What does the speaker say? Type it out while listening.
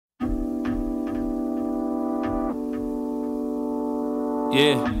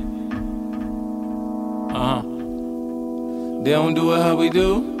Yeah. They don't do it how we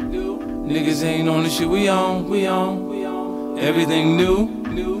do. Niggas ain't on the shit we on. Everything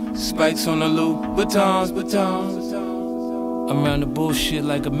new. Spikes on the loop. Batons. I'm around the bullshit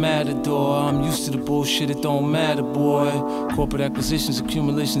like a matador. I'm used to the bullshit, it don't matter, boy. Corporate acquisitions,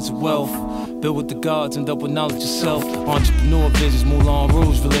 accumulations of wealth. Built with the gods and up with knowledge yourself. Entrepreneur visions, Moulin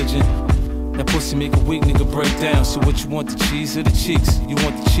Rouge religion. That pussy make a weak nigga break down. So what you want, the cheese or the cheeks? You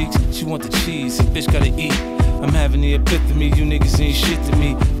want the cheeks, she want the cheese. This bitch gotta eat. I'm having the epiphany, you niggas ain't shit to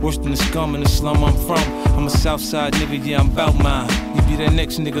me. Worse than the scum in the slum I'm from. I'm a Southside nigga, yeah, I'm bout mine. You be that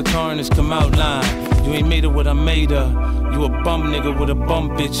next nigga, carnage, come out line. You ain't made of what I made of. You a bum nigga with a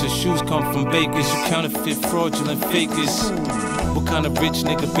bum bitch. Your shoes come from bakers. You counterfeit, fraudulent fakers. What kind of rich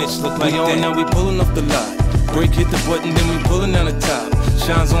nigga bitch look like that? Now we pulling off the lot. Break hit the button, then we pulling out the top.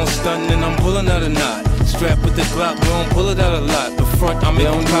 Shines on stunting, and I'm pulling out a knot. Strapped with the Glock, we don't pull it out a lot. The front, I'm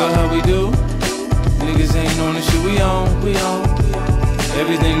in pop. How we do? Niggas ain't on the shit we on.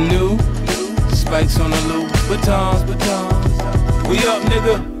 Everything new. Spikes on the loop. Batons. We up,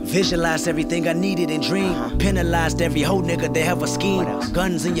 nigga. Visualized everything I needed and dreamed. Penalized every whole nigga that have a scheme.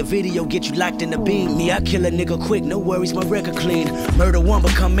 Guns in your video get you locked in the beam. Me, I kill a nigga quick, no worries, my record clean. Murder one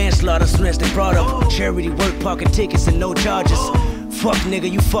become manslaughter soon as they brought up. Charity work, parking tickets and no charges. Fuck nigga,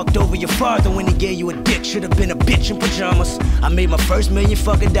 you fucked over your father when he gave you a dick. Should've been a bitch in pajamas. I made my first $1 million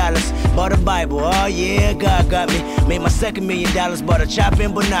dollars. Bought a Bible, oh yeah, God got me. Made my second $1 million, bought a chop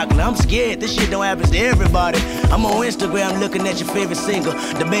and binocular. I'm scared, this shit don't happen to everybody. I'm on Instagram looking at your favorite single.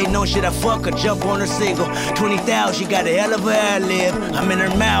 Debating on shit I fuck or jump on her single. 20,000, she got a hell of a ad-lib. I'm in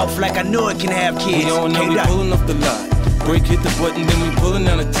her mouth like I know it can have kids. We don't know, we pulling off the lot. Break hit the button, then we pulling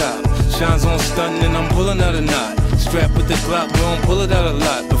out the top. Shines on stunting, and I'm pulling out a knot. Strapped with the Glock, we don't pull it out a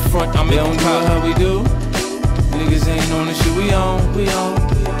lot. The front, I'm in pop. How we do? Niggas ain't on the shit we on.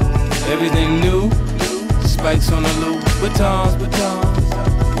 Everything new. Spikes on the loop. Batons.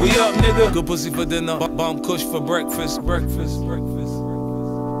 We up, nigga. Good pussy for dinner. Bomb kush for breakfast.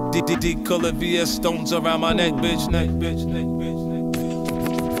 DDD color VS stones around my neck, bitch.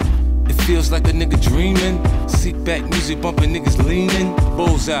 It feels like a nigga dreaming. Seat back music bumping, niggas leaning.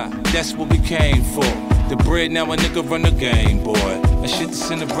 Bullseye, that's what we came for. The bread, now a nigga run the game, boy. That shit that's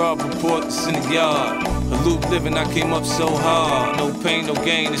in the broad report, that's in the yard. A loop living, I came up so hard. No pain, no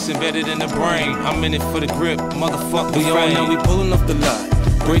gain, it's embedded in the brain. I'm in it for the grip, motherfucker. We all know we pulling off the lot.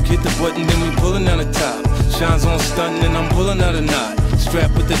 Break hit the button, then we pulling out the top. Shines on stunting, and I'm pulling out a knot.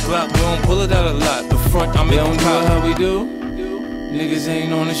 Strapped with the Glock, we don't pull it out a lot. The front, I'm in pop. How we do? Niggas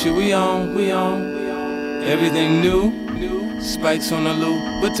ain't on the shit we on. Everything new. Spikes on the loop.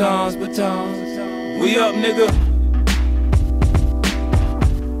 Batons. We up, nigga.